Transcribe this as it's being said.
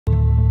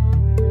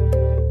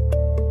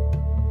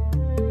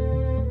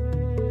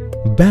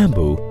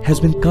Bamboo has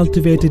been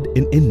cultivated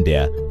in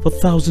India for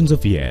thousands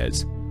of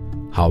years.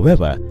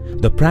 However,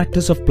 the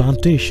practice of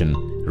plantation,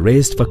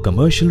 raised for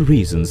commercial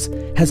reasons,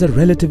 has a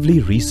relatively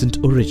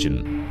recent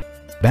origin.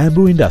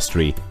 Bamboo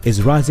industry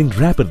is rising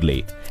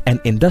rapidly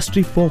and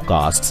industry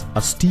forecasts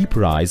a steep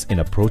rise in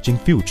approaching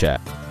future.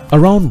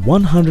 Around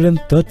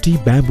 130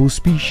 bamboo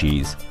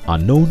species are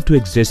known to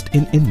exist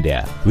in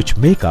India, which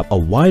make up a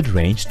wide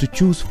range to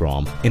choose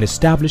from in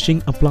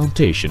establishing a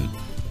plantation.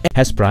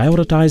 Has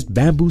prioritized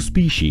bamboo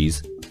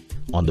species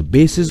on the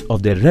basis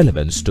of their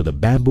relevance to the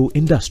bamboo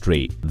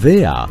industry.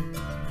 They are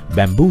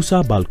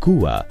Bambusa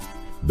balcua,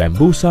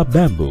 Bambusa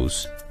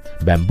bambus,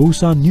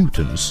 Bambusa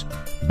nutans,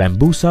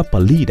 Bambusa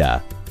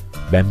pallida,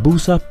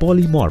 Bambusa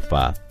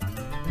polymorpha,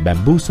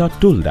 Bambusa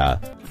tulda.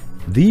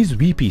 These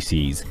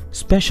VPCs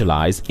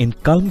specialize in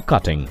culm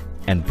cutting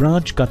and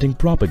branch cutting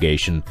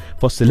propagation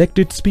for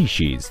selected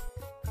species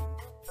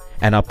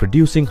and are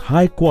producing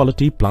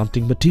high-quality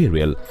planting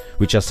material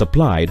which are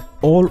supplied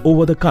all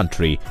over the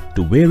country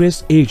to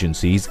various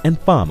agencies and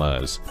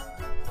farmers.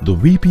 The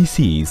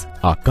VPCs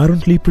are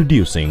currently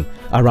producing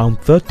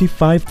around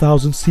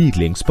 35,000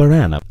 seedlings per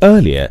annum.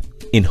 Earlier,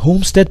 in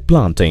homestead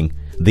planting,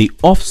 the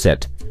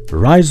offset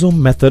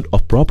rhizome method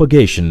of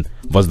propagation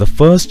was the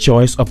first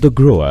choice of the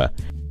grower,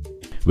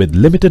 with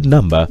limited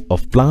number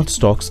of plant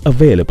stocks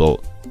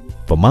available.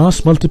 For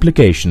mass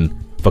multiplication,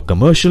 for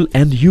commercial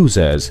end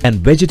users and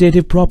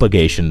vegetative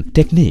propagation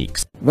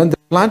techniques. When the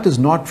plant is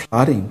not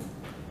flowering,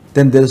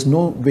 then there is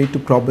no way to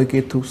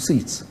propagate through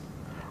seeds.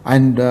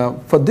 And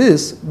for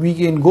this, we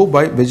can go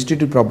by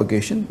vegetative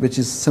propagation, which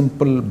is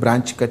simple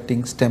branch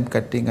cutting, stem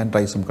cutting and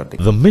rhizome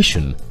cutting. The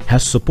mission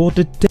has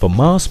supported for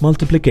mass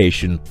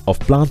multiplication of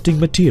planting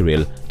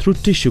material through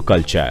tissue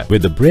culture.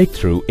 With the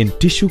breakthrough in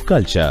tissue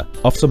culture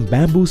of some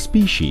bamboo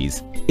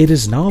species, it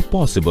is now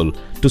possible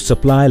to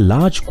supply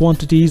large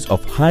quantities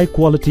of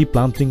high-quality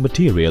planting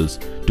materials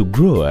to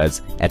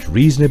growers at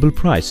reasonable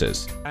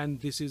prices. And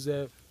this is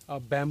a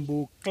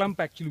bamboo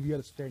clump actually we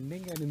are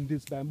standing, and in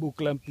this bamboo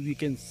clump we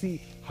can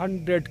see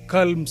 100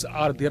 culms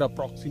are there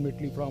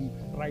approximately from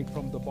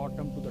the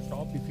bottom to the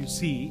top. If you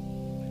see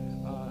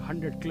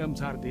 100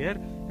 culms are there,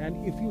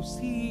 and if you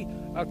see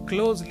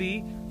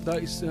closely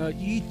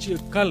each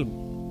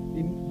culm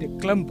in the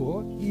clump,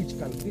 each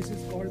culm, this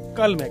is called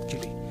culm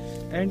actually.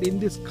 And in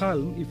this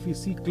culm, if we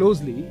see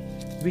closely,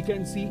 we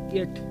can see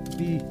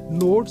the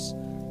nodes.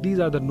 These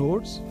are the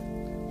nodes.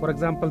 For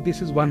example, this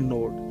is one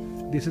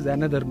node, this is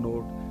another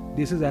node,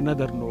 this is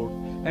another node,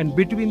 and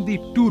between the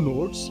two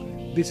nodes,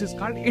 this is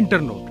called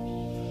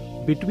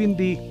internode. Between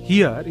the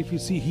here, if you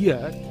see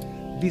here,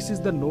 this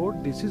is the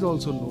node, this is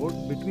also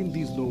node. Between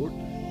these nodes,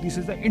 this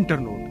is the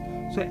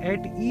internode. So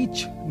at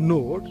each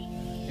node,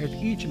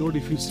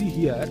 if you see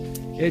here,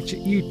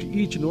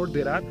 each node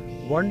there are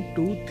 1,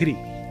 2, 3.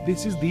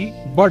 This is the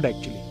bud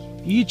actually.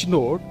 Each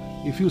node,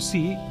 if you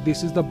see,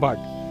 this is the bud.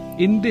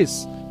 In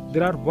this,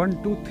 there are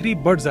 1, 2, 3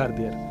 buds are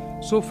there.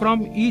 So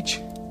from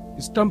each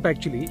stump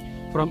actually,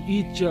 from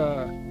each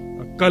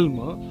culm,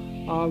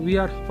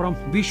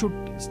 we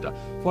should start,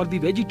 for the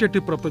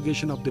vegetative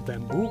propagation of the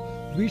bamboo,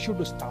 we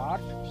should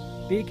start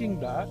taking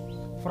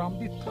from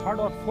the third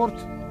or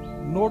fourth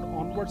node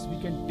onwards,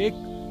 we can take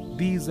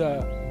these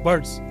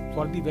buds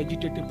for the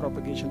vegetative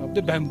propagation of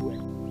the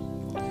bamboo.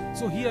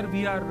 So here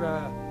we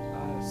are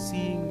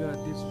seeing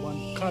this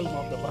one culm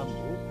of the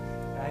bamboo,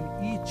 and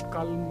each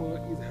culm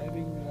is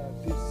having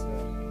this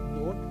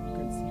node. You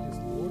can see this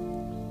node.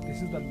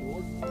 This is the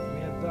node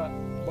where the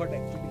bud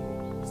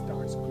actually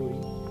starts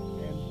growing,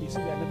 and this is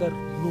another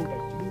node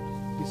actually.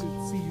 This is,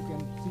 see, you can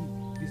see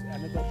this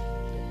another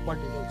bud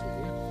is also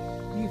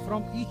there.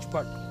 From each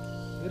bud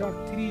there are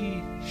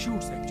 3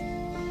 shoots actually.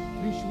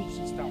 3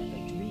 shoots start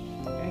actually,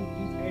 and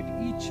at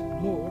each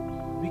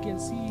node we can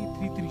see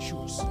 3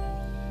 shoots.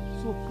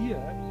 So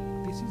here,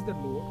 this is the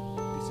node,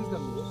 this is the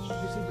node,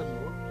 this is the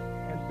node,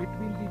 and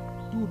between the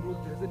 2 nodes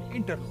there is an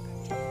internode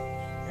actually.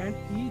 And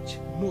each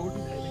node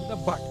is having the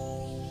bud.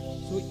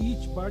 So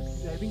each bud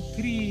is having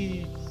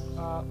 3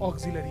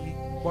 auxiliary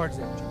buds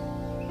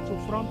actually. So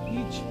from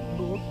each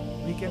node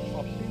we can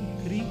obtain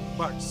 3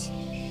 buds.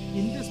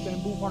 In this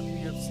bamboo, what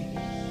we have seen,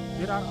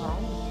 there are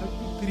around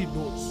 33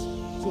 nodes.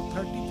 So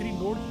 33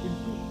 nodes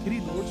into 3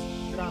 nodes,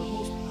 there are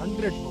almost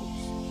 100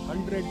 nodes,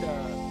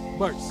 100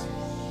 buds.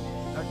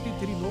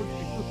 33 nodes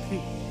into 3.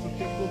 So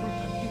take total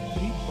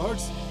 33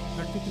 buds,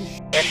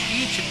 33. At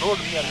each node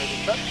we are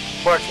having the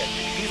buds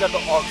actually. These are the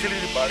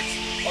auxiliary buds,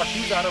 or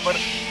these are our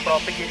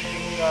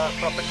propagating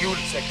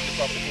propagules actually,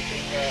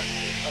 propagating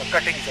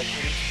cuttings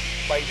actually,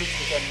 by which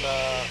we can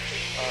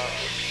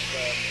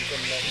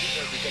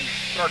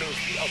produce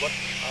our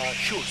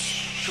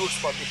shoots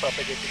for the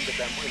propagating the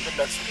bamboo in the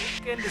nursery.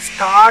 We can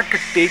start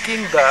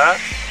taking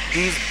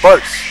these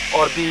buds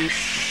or the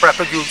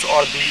propagules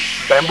or the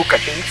bamboo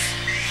cuttings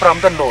from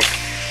the node.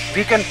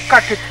 We can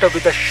cut it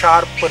with a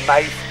sharp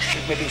knife,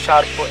 maybe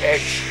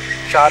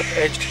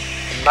sharp-edged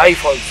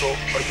knife also,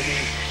 or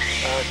maybe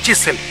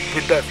chisel.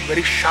 With the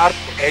very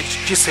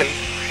sharp-edged chisel,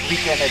 we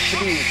can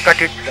actually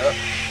cut it.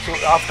 So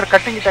after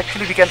cutting it,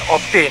 actually we can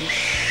obtain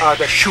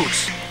the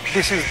shoots.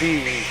 this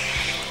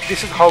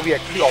is how we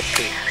actually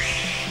obtain.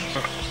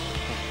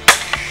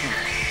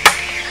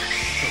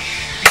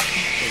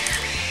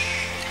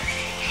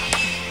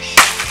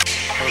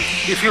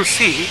 If you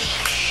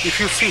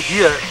see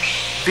here,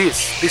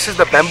 this is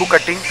the bamboo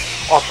cutting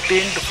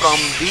obtained from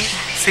the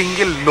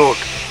single node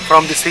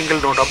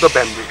of the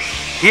bamboo.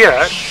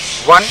 Here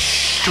 1,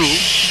 2,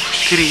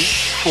 3,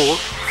 4,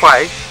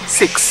 5,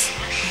 6.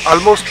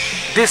 Almost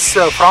this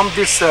from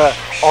this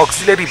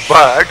auxiliary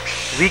bud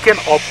we can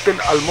obtain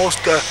almost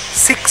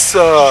 6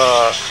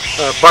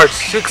 buds,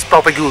 6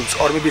 propagules,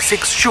 or maybe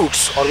 6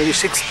 shoots, or maybe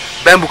 6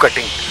 bamboo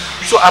cutting.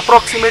 So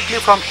approximately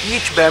from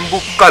each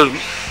bamboo culm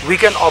we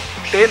can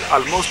obtain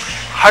almost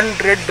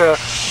 100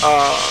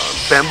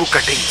 bamboo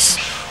cuttings.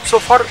 So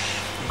for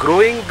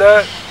growing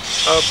the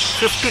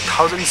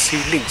 50,000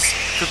 seedlings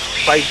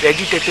by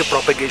vegetative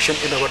propagation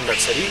in our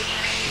nursery,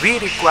 we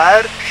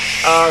require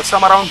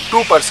some around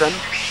 2 persons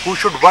who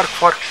should work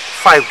for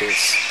 5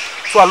 days.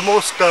 So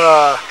almost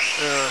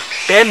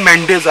 10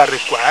 man days are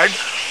required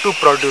to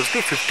produce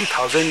the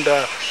 50,000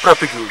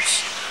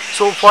 propagules.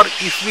 So for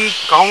if we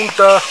count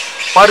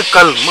per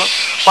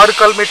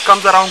culm it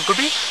comes around to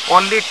be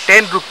only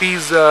 10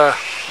 rupees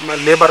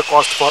labor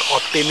cost for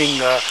obtaining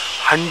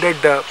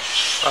 100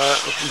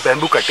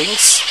 bamboo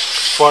cuttings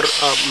for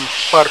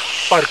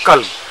per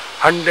culm.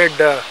 100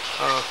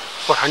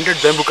 for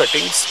 100 bamboo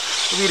cuttings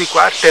we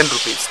require 10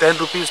 rupees. 10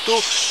 rupees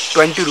to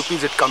 20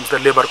 rupees it comes the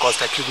labor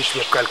cost actually, which we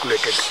have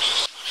calculated.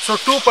 So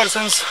 2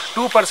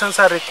 persons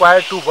are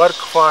required to work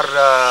for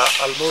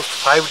almost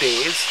 5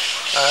 days.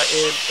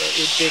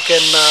 They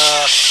can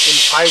in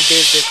 5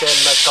 days they can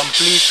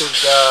complete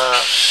the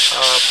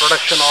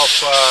production of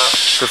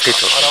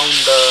 50,000 around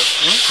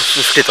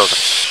 50,000.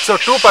 So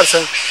 2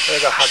 persons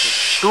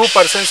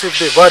if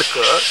they work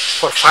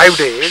for 5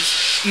 days,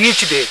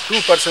 each day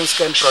 2 persons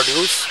can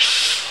produce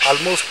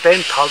almost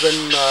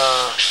 10,000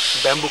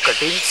 bamboo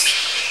cuttings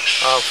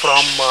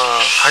from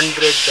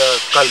 100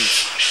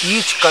 culms.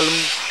 Each culm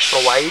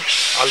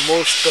provides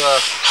almost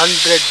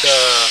 100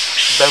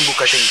 bamboo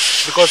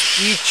cuttings, because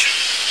each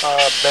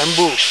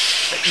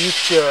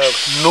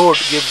node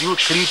gives you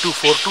 3 to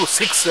 4 to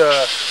 6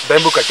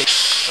 bamboo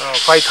cuttings,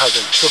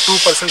 5,000. So 2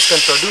 persons can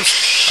produce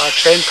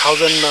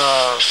 10,000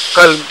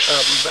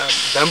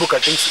 bamboo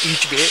cuttings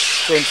each day.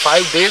 So in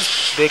 5 days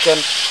they can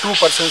 2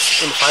 persons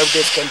in 5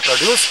 days can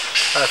produce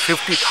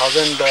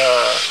 50,000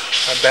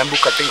 bamboo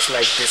cuttings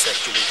like this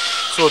actually.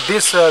 So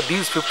these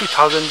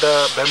 50,000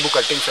 bamboo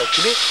cuttings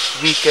actually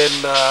we can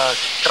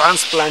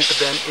transplant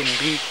them in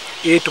the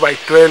 8 by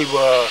 12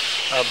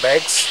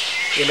 bags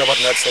in our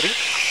nursery,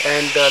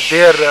 and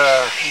there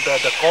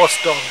the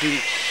cost of the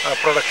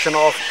production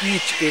of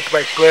each 8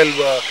 by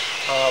 12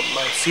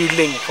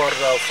 seedling for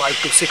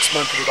 5 to 6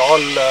 months with all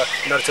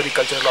nursery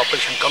cultural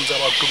operation comes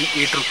about to be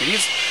 8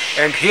 rupees,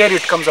 and here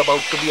it comes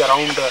about to be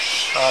around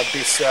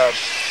this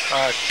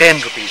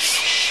 10 rupees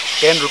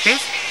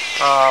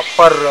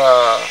per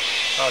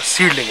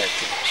seedling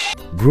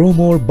actually.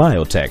 Growmore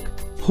Biotech,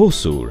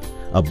 Hosur,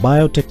 a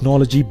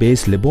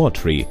biotechnology-based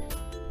laboratory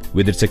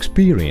with its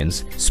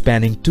experience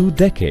spanning 2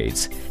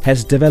 decades,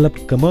 has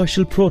developed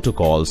commercial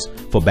protocols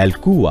for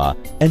Balcua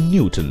and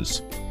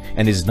Newtons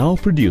and is now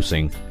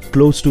producing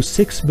close to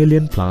 6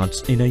 million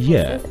plants in a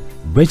year.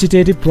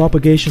 Vegetative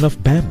propagation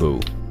of bamboo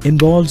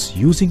involves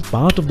using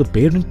part of the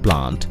parent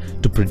plant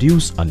to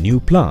produce a new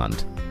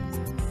plant.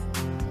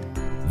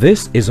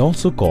 This is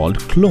also called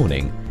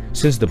cloning,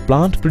 since the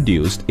plant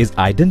produced is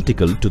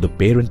identical to the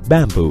parent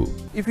bamboo.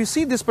 If you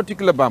see this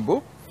particular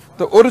bamboo,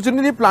 the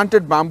originally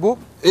planted bamboo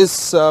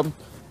is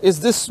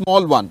this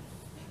small one,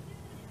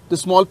 the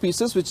small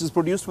pieces which is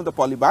produced from the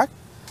polybag,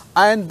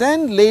 and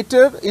then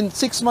later in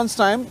 6 months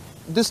time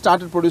this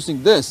started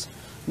producing this.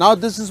 Now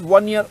this is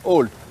 1 year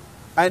old,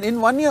 and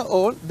in 1 year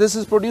old this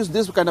is produced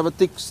this kind of a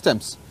thick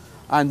stems,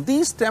 and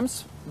these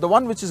stems, the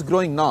one which is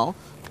growing now,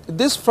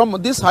 this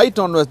from this height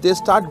onwards they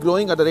start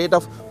growing at a rate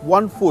of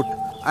 1 foot,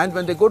 and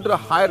when they go to a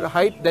higher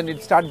height then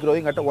it start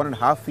growing at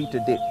 1.5 feet a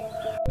day.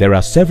 There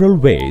are several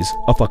ways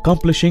of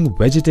accomplishing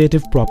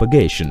vegetative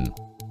propagation.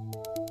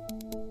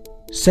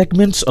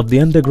 Segments of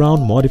the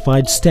underground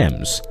modified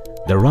stems,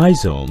 the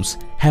rhizomes,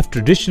 have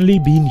traditionally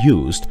been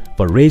used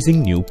for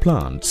raising new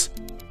plants.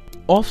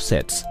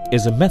 Offsets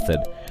is a method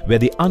where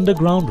the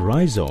underground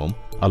rhizome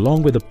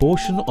along with a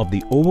portion of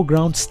the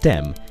overground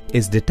stem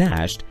is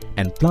detached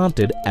and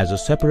planted as a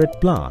separate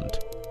plant.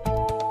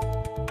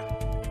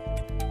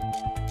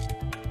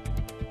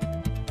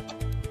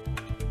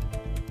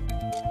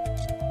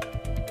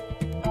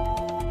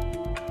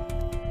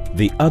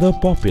 The other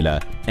popular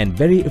and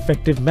very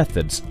effective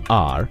methods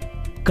are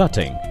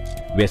cutting,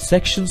 where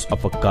sections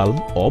of a culm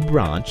or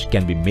branch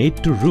can be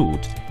made to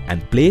root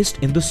and placed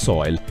in the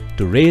soil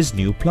to raise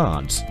new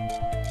plants.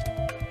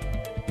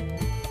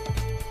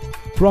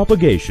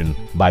 Propagation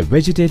by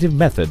vegetative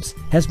methods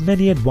has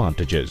many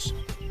advantages.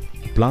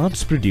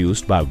 Plants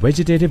produced by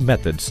vegetative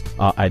methods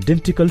are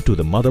identical to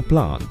the mother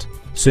plant.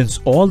 Since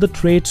all the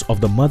traits of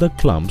the mother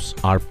clumps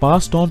are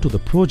passed on to the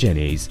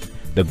progenies,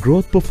 the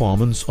growth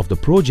performance of the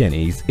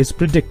progenies is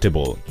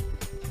predictable.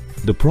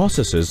 The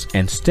processes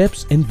and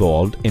steps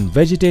involved in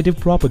vegetative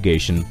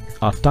propagation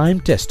are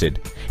time-tested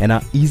and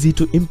are easy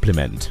to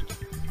implement.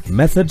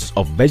 Methods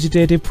of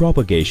vegetative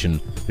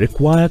propagation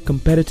require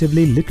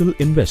comparatively little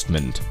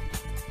investment.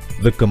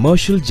 The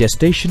commercial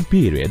gestation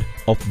period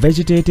of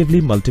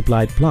vegetatively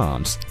multiplied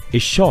plants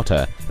is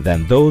shorter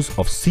than those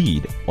of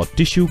seed or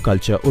tissue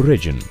culture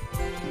origin.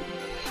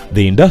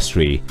 The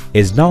industry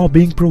is now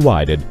being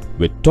provided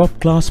with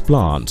top-class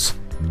plants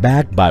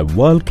backed by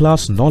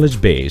world-class knowledge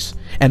base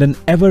and an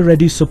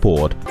ever-ready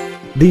support.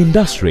 The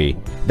industry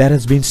that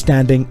has been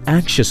standing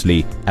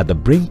anxiously at the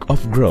brink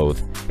of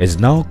growth is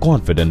now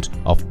confident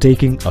of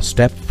taking a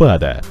step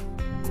further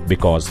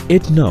because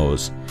it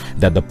knows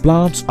that the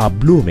plants are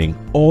blooming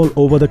all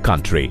over the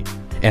country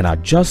and are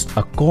just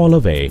a call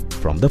away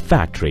from the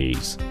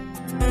factories.